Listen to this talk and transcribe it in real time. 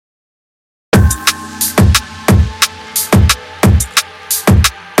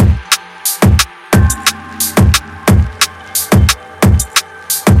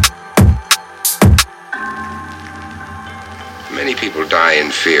Many people die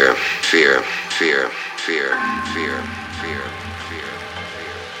in fear, fear, fear, fear, fear, fear, fear,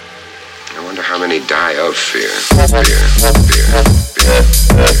 fear. I wonder how many die of fear, fear, fear, fear,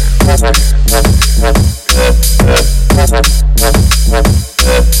 fear,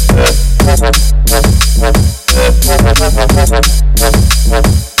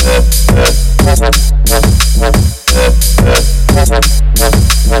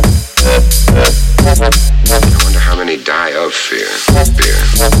 I wonder how many die of fear, fear, fear,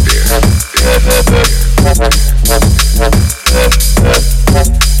 fear,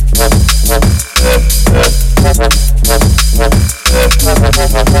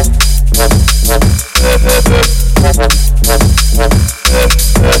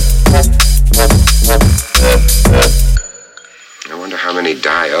 I wonder how many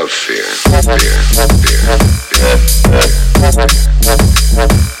die of fear, fear.